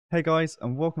Hey guys,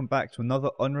 and welcome back to another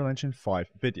Unreal Engine 5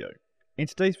 video. In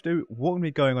today's video, what I'm going to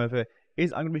be going over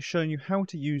is I'm going to be showing you how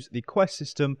to use the quest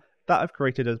system that I've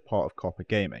created as part of Copper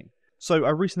Gaming. So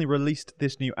I recently released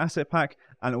this new asset pack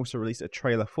and also released a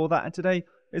trailer for that, and today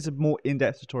is a more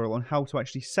in-depth tutorial on how to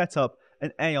actually set up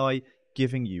an AI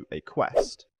giving you a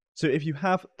quest. So if you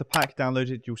have the pack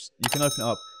downloaded, you can open it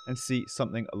up and see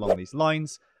something along these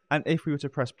lines, and if we were to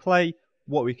press play,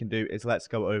 what we can do is let's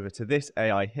go over to this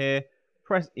AI here.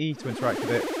 Press E to interact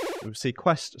with it. We'll see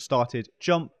quest started,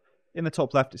 jump. In the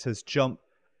top left it says jump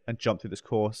and jump through this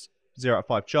course. 0 out of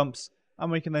 5 jumps,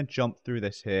 and we can then jump through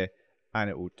this here and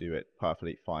it will do it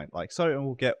perfectly fine like so, and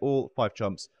we'll get all 5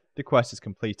 jumps. The quest is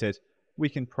completed. We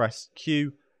can press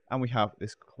Q and we have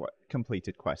this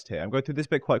completed quest here. I'm going through this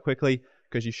bit quite quickly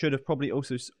because you should have probably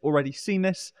also already seen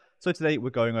this. So today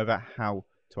we're going over how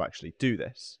to actually do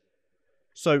this.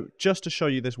 So just to show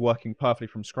you this working perfectly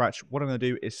from scratch, what I'm going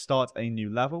to do is start a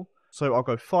new level. So I'll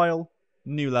go File,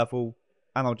 New Level,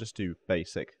 and I'll just do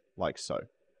Basic, like so.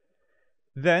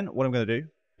 Then what I'm going to do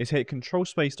is hit Control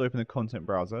Space to open the content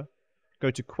browser,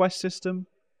 go to Quest System,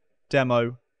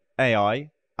 Demo, AI, and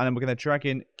then we're going to drag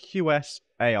in QS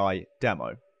AI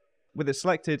Demo. With it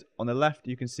selected, on the left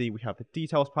you can see we have the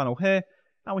Details panel here,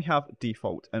 and we have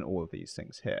Default and all of these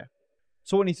things here.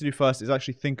 So what we need to do first is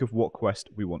actually think of what quest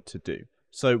we want to do.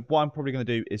 So what I'm probably going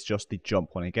to do is just the jump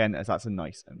one again, as that's a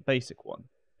nice and basic one.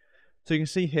 So you can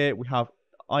see here we have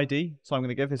ID. So I'm going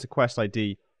to give this a quest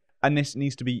ID, and this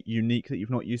needs to be unique that you've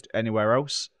not used anywhere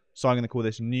else. So I'm going to call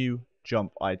this new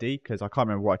jump ID, because I can't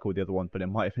remember what I called the other one, but it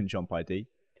might have been jump ID.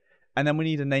 And then we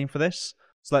need a name for this.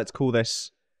 So let's call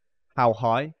this how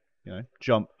high,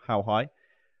 jump how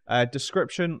high.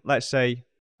 Description, let's say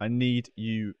I need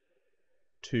you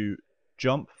to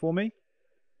jump for me.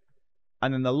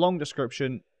 And then the long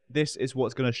description, this is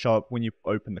what's going to show up when you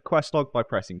open the quest log by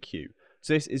pressing Q.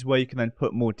 So this is where you can then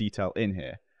put more detail in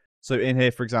here. So in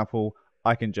here, for example,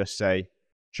 I can just say,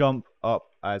 jump up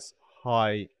as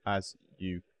high as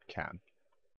you can.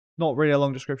 Not really a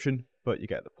long description, but you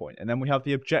get the point. And then we have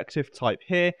the objective type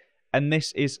here, and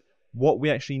this is what we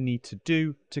actually need to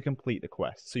do to complete the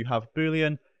quest. So you have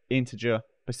Boolean, integer,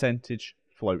 percentage,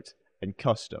 float, and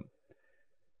custom.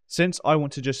 Since I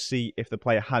want to just see if the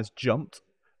player has jumped,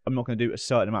 I'm not going to do a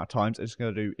certain amount of times. I'm just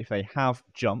going to do if they have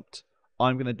jumped,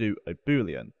 I'm going to do a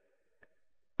Boolean.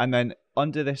 And then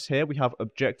under this here, we have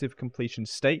objective completion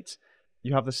state.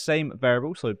 You have the same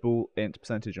variable, so bool, int,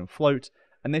 percentage, and float.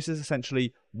 And this is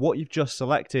essentially what you've just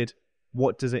selected.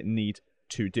 What does it need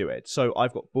to do it? So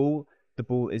I've got bool. The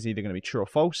bool is either going to be true or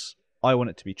false. I want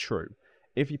it to be true.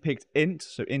 If you picked int,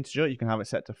 so integer, you can have it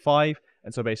set to 5.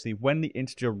 And so basically when the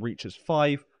integer reaches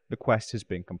 5, the quest has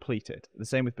been completed. The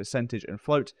same with percentage and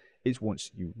float is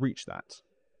once you reach that.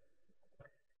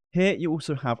 Here you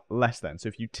also have less than. So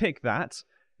if you tick that,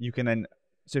 you can then,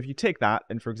 so if you tick that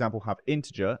and for example have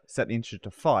integer, set the integer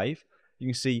to 5, you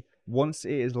can see once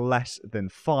it is less than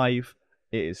 5,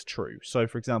 it is true. So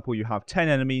for example, you have 10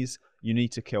 enemies, you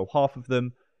need to kill half of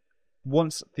them.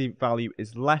 Once the value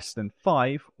is less than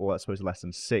 5, or I suppose less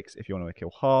than 6 if you want to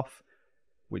kill half,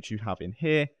 which you have in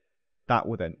here, that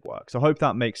will then work. So I hope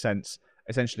that makes sense.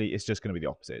 Essentially, it's just going to be the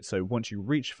opposite. So once you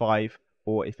reach 5,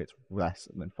 or if it's less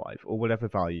than 5, or whatever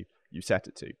value you set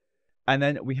it to. And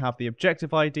then we have the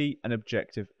objective ID and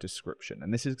objective description.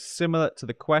 And this is similar to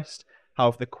the quest.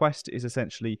 However, the quest is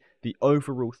essentially the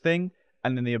overall thing,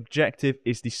 and then the objective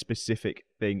is the specific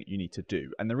thing you need to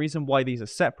do. And the reason why these are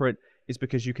separate is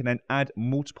because you can then add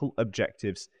multiple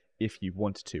objectives if you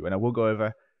wanted to. And I will go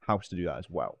over how to do that as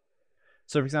well.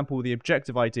 So for example, the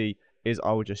objective ID is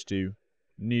I will just do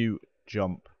new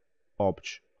jump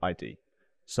obj ID.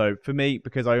 So for me,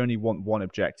 because I only want one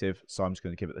objective, so I'm just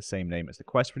going to give it the same name as the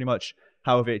quest pretty much.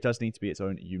 However, it does need to be its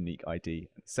own unique ID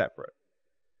and separate.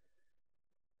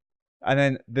 And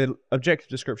then the objective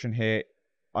description here,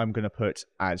 I'm going to put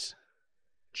as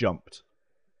jumped,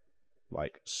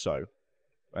 like so,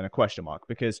 and a question mark,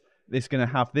 because it's going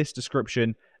to have this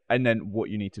description and then what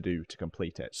you need to do to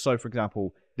complete it. So for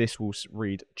example, this will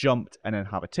read jumped and then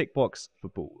have a tick box for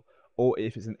bool. Or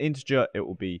if it's an integer, it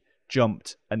will be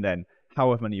jumped and then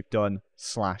however many you've done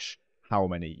slash how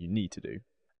many you need to do.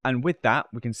 And with that,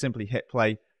 we can simply hit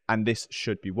play and this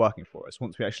should be working for us.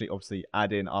 Once we actually obviously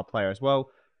add in our player as well.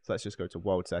 So let's just go to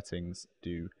world settings,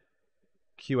 do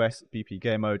QS BP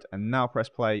game mode, and now press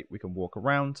play. We can walk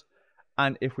around.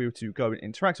 And if we were to go and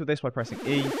interact with this by pressing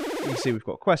E, you can see we've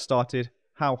got quest started,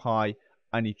 how high,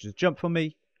 I need you to jump for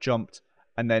me, jumped.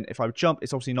 And then if I jump,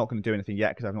 it's obviously not going to do anything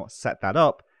yet because I've not set that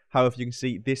up. However, you can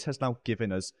see this has now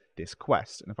given us this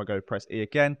quest. And if I go press E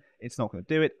again, it's not going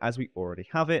to do it as we already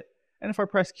have it. And if I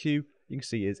press Q, you can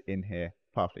see it's in here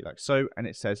perfectly like so, and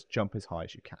it says jump as high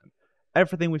as you can.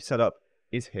 Everything we've set up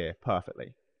is here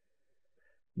perfectly.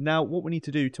 Now, what we need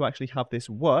to do to actually have this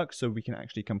work so we can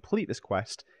actually complete this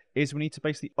quest is we need to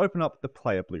basically open up the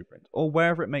player blueprint, or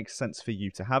wherever it makes sense for you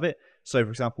to have it. So, for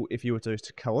example, if you were to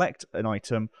collect an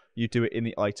item, you do it in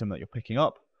the item that you're picking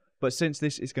up. But since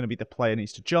this is going to be the player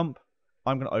needs to jump,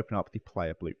 I'm going to open up the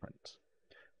player blueprint.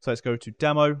 So let's go to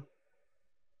Demo,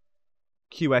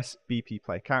 QS BP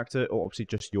player character, or obviously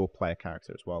just your player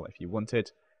character as well if you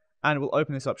wanted. And we'll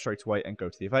open this up straight away and go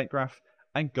to the event graph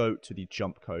and go to the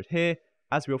jump code here,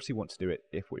 as we obviously want to do it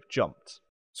if we've jumped.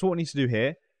 So what we need to do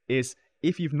here is,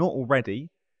 if you've not already,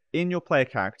 in your player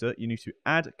character, you need to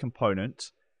add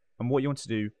component, and what you want to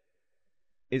do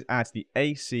is add the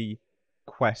AC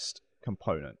quest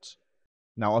component.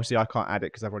 Now obviously I can't add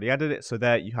it because I've already added it, so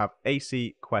there you have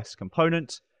AC quest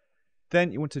component.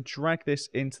 Then you want to drag this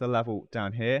into the level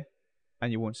down here,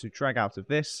 and you want to drag out of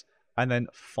this, and then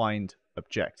find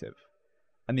objective.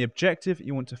 And the objective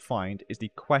you want to find is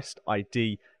the quest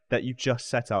ID that you just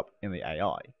set up in the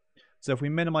AI. So if we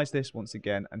minimize this once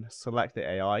again and select the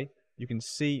AI, you can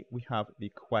see we have the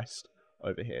quest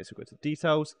over here. So we go to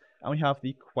details, and we have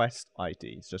the quest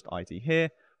ID. It's just ID here.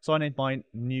 So I named mine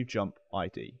new jump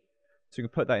ID. So we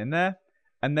can put that in there.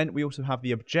 And then we also have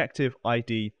the objective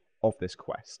ID of this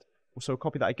quest. So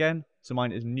copy that again. So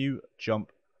mine is new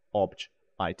jump obj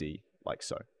ID, like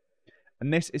so.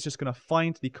 And this is just going to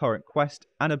find the current quest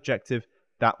and objective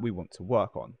that we want to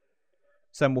work on.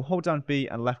 So then we'll hold down B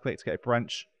and left click to get a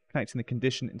branch, connecting the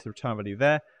condition into the return value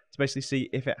there to basically see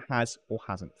if it has or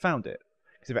hasn't found it.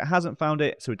 Because if it hasn't found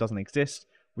it, so it doesn't exist,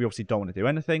 we obviously don't want to do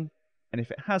anything. And if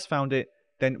it has found it,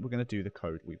 then we're going to do the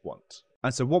code we want.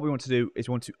 And so what we want to do is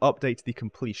we want to update the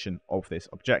completion of this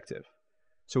objective.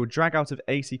 So we'll drag out of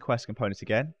AC quest component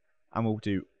again, and we'll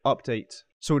do update.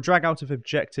 So we'll drag out of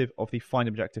objective of the find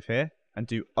objective here, and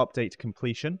do update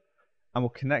completion, and we'll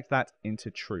connect that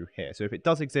into true here. So if it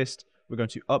does exist, we're going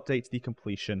to update the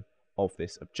completion of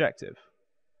this objective.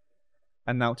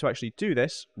 And now to actually do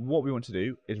this, what we want to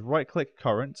do is right click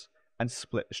current and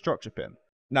split the structure pin.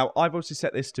 Now I've also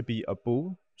set this to be a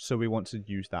bool, so we want to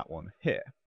use that one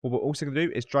here. What we're also going to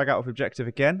do is drag out of objective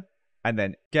again, and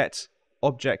then get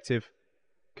objective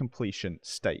completion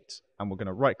state. And we're going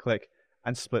to right click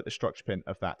and split the structure pin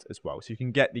of that as well. So you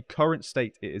can get the current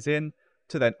state it is in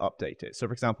to then update it. So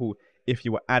for example, if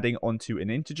you were adding onto an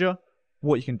integer,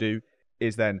 what you can do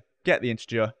is then get the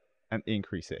integer and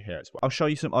increase it here as well. I'll show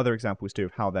you some other examples too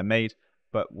of how they're made,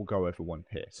 but we'll go over one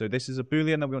here. So this is a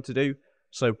boolean that we want to do.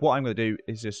 So what I'm going to do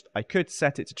is just, I could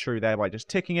set it to true there by just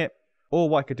ticking it, or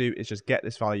what I could do is just get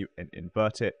this value and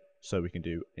invert it. So we can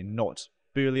do a not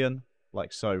boolean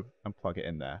like so and plug it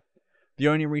in there. The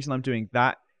only reason I'm doing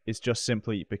that is just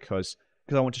simply because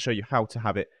I want to show you how to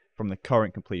have it from the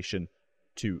current completion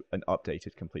to an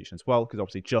updated completion as well, because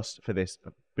obviously just for this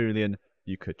boolean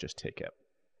you could just tick it.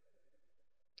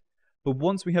 But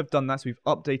once we have done that, so we've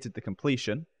updated the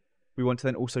completion, we want to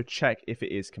then also check if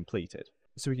it is completed.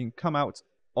 So we can come out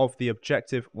of the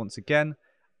objective once again,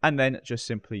 and then just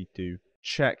simply do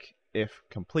check if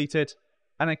completed,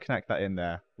 and then connect that in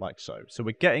there like so. So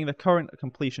we're getting the current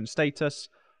completion status,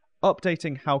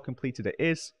 updating how completed it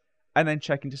is, and then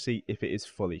checking to see if it is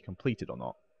fully completed or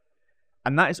not.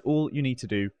 And that is all you need to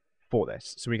do for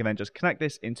this. So we can then just connect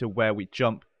this into where we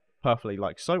jump perfectly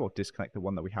like so, or disconnect the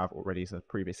one that we have already as a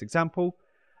previous example.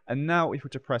 And now if we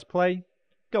were to press play,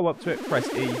 go up to it,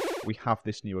 press E, we have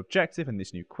this new objective and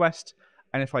this new quest.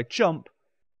 And if I jump,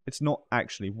 it's not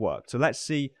actually worked. So let's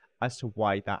see as to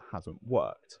why that hasn't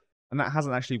worked. And that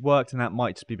hasn't actually worked, and that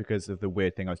might just be because of the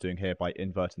weird thing I was doing here by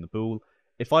inverting the bool.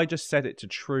 If I just set it to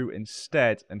true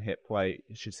instead and hit play,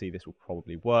 you should see this will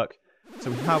probably work. So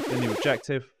we have the new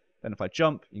objective. Then if I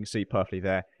jump, you can see perfectly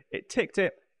there. It ticked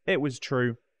it. It was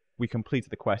true. We completed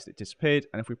the quest. It disappeared.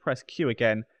 And if we press Q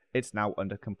again, it's now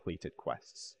under completed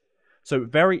quests. So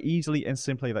very easily and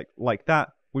simply like that,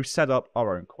 we've set up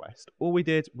our own quest. All we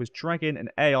did was drag in an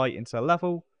AI into a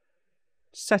level,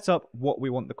 set up what we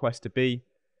want the quest to be,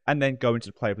 and then go into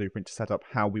the player blueprint to set up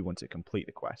how we want to complete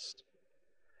the quest.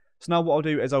 So now what I'll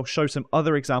do is I'll show some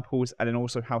other examples and then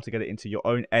also how to get it into your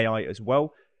own AI as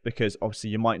well, because obviously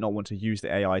you might not want to use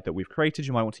the AI that we've created,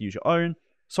 you might want to use your own.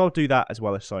 So I'll do that as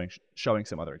well as showing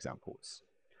some other examples.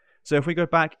 So if we go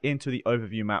back into the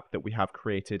overview map that we have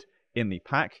created in the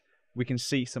pack, we can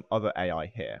see some other AI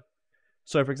here.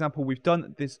 So for example, we've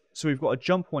done this, so we've got a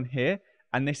jump one here,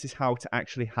 and this is how to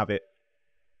actually have it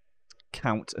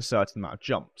count a certain amount of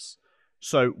jumps.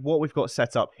 So what we've got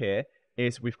set up here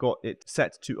is we've got it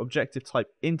set to objective type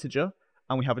integer,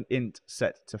 and we have an int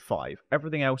set to 5.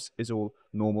 Everything else is all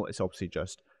normal. It's obviously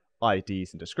just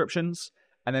IDs and descriptions.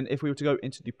 And then if we were to go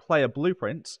into the player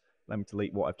blueprint, let me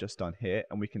delete what I've just done here,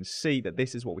 and we can see that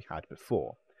this is what we had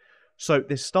before. So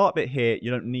this start bit here, you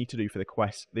don't need to do for the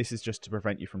quest. This is just to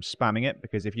prevent you from spamming it,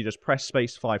 because if you just press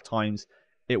space 5 times,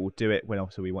 it will do it when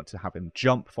also we want to have him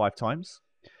jump 5 times.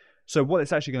 So what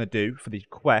it's actually going to do for the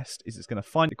quest is it's going to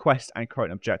find the quest and create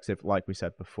an objective like we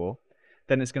said before.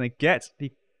 Then it's going to get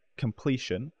the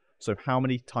completion, so how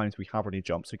many times we have already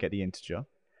jumped, so get the integer,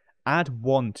 add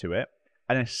 1 to it,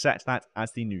 and then set that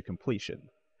as the new completion.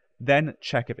 Then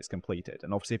check if it's completed.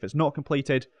 And obviously if it's not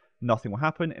completed, nothing will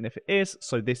happen. And if it is,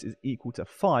 so this is equal to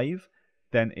 5,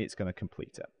 then it's going to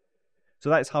complete it. So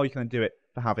that's how you can do it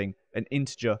for having an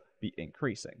integer be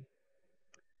increasing.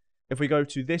 If we go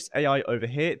to this AI over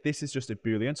here, this is just a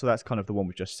Boolean, so that's kind of the one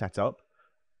we've just set up.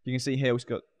 You can see here we've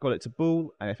got it to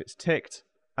bool, and if it's ticked,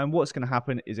 and what's going to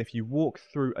happen is if you walk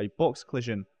through a box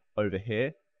collision over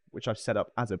here, which I've set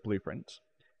up as a blueprint,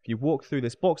 if you walk through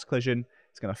this box collision,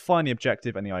 it's going to find the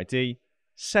objective and the ID,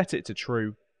 set it to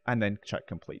true, and then check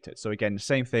completed. So again, the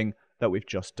same thing that we've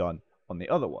just done on the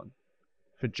other one,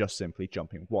 for just simply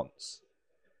jumping once.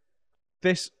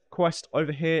 This quest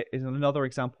over here is another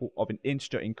example of an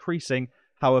integer increasing.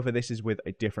 However, this is with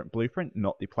a different blueprint,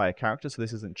 not the player character. So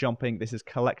this isn't jumping, this is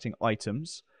collecting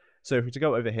items. So if we to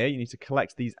go over here, you need to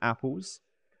collect these apples.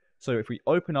 So if we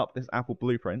open up this apple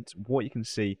blueprint, what you can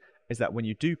see is that when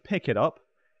you do pick it up,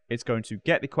 it's going to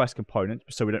get the quest component,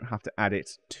 so we don't have to add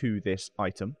it to this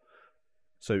item.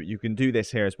 So you can do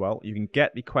this here as well. You can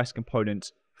get the quest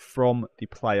component from the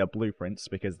player blueprints,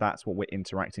 because that's what we're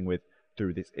interacting with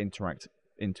through this interact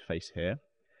interface here.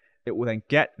 It will then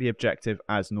get the objective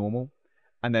as normal,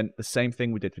 and then the same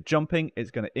thing we did for jumping,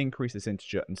 it's going to increase this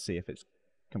integer and see if it's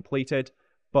completed.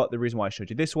 But the reason why I showed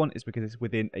you this one is because it's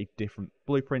within a different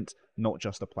blueprint, not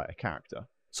just a player character.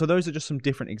 So those are just some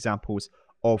different examples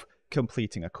of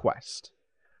completing a quest.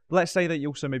 Let's say that you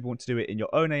also maybe want to do it in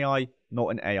your own AI, not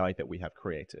an AI that we have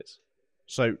created.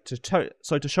 So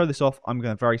to show this off, I'm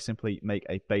going to very simply make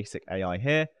a basic AI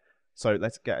here. So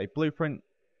let's get a blueprint,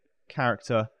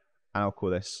 character, and I'll call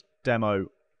this demo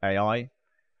AI.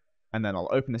 And then I'll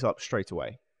open this up straight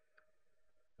away.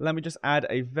 Let me just add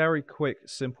a very quick,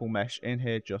 simple mesh in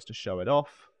here just to show it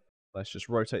off. Let's just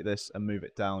rotate this and move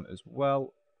it down as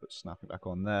well. Put snapping back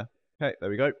on there. Okay, there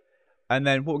we go. And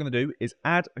then what we're going to do is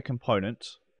add a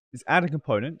component. And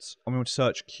we want to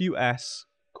search QS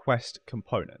quest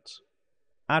component.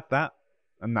 Add that,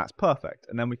 and that's perfect.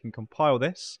 And then we can compile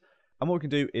this. And what we can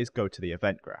do is go to the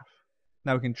event graph.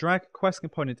 Now we can drag quest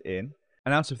component in.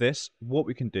 And out of this, what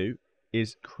we can do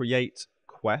is create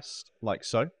quest like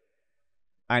so.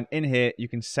 And in here, you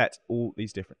can set all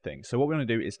these different things. So what we're going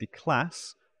to do is the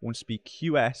class wants to be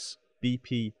QS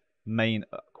BP main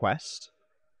quest.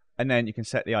 And then you can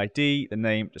set the ID, the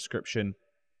name, description.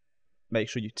 Make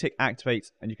sure you tick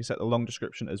activate, and you can set the long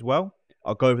description as well.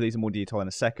 I'll go over these in more detail in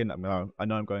a second. I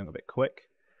know I'm going a bit quick.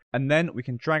 And then we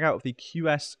can drag out of the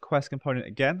QS quest component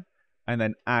again, and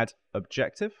then add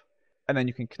objective. And then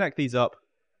you can connect these up.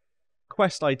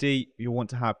 Quest ID you want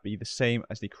to have be the same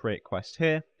as the create quest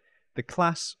here. The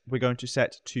class we're going to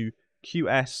set to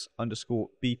QS underscore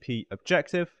BP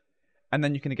objective. And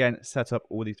then you can again set up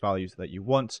all these values that you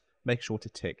want. Make sure to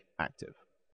tick active.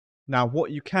 Now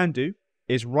what you can do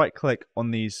is right click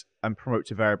on these and promote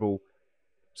to variable.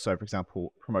 So for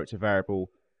example, promote to variable,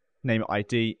 name it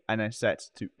ID, and then set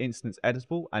to instance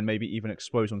editable, and maybe even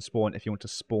expose on spawn if you want to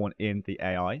spawn in the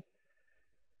AI.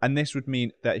 And this would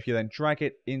mean that if you then drag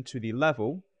it into the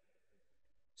level,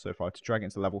 so if I were to drag it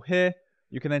into the level here,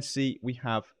 you can then see we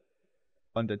have,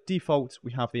 under default,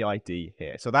 we have the ID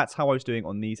here. So that's how I was doing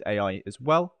on these AI as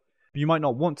well. You might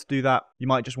not want to do that. You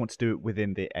might just want to do it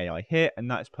within the AI here, and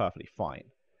that is perfectly fine.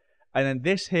 And then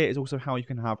this here is also how you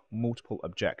can have multiple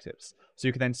objectives. So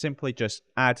you can then simply just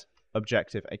add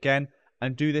objective again,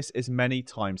 and do this as many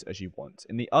times as you want.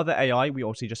 In the other AI, we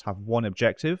obviously just have one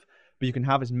objective, but you can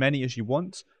have as many as you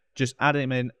want. Just add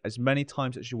them in as many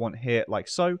times as you want here, like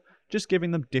so, just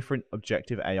giving them different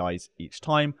objective AIs each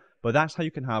time. But that's how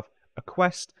you can have a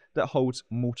quest that holds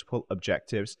multiple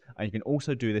objectives, and you can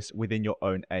also do this within your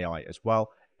own AI as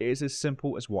well. It is as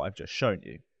simple as what I've just shown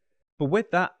you. But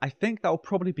with that, I think that will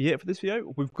probably be it for this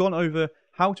video. We've gone over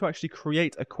how to actually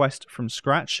create a quest from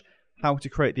scratch, how to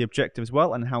create the objective as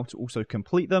well, and how to also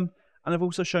complete them. And I've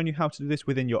also shown you how to do this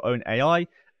within your own AI,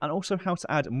 and also how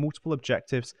to add multiple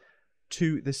objectives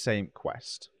to the same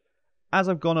quest. As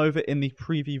I've gone over in the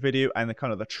preview video and the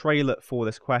kind of the trailer for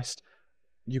this quest,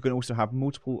 you can also have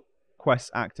multiple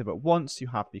quests active at once. You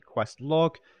have the quest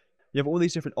log. You have all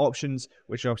these different options,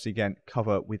 which I obviously again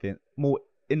cover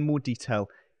in more detail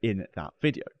in that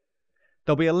video.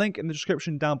 There'll be a link in the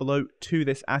description down below to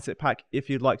this asset pack if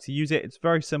you'd like to use it. It's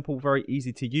very simple, very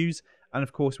easy to use, and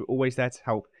of course we're always there to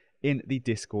help in the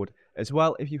Discord as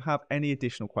well if you have any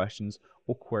additional questions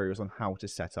or queries on how to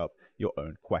set up your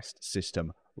own quest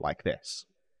system like this.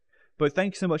 But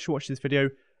thank you so much for watching this video.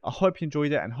 I hope you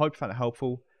enjoyed it and hope you found it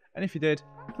helpful. And if you did,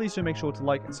 please do make sure to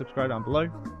like and subscribe down below.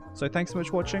 So thanks so much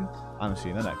for watching, and I'll see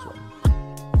you in the next one.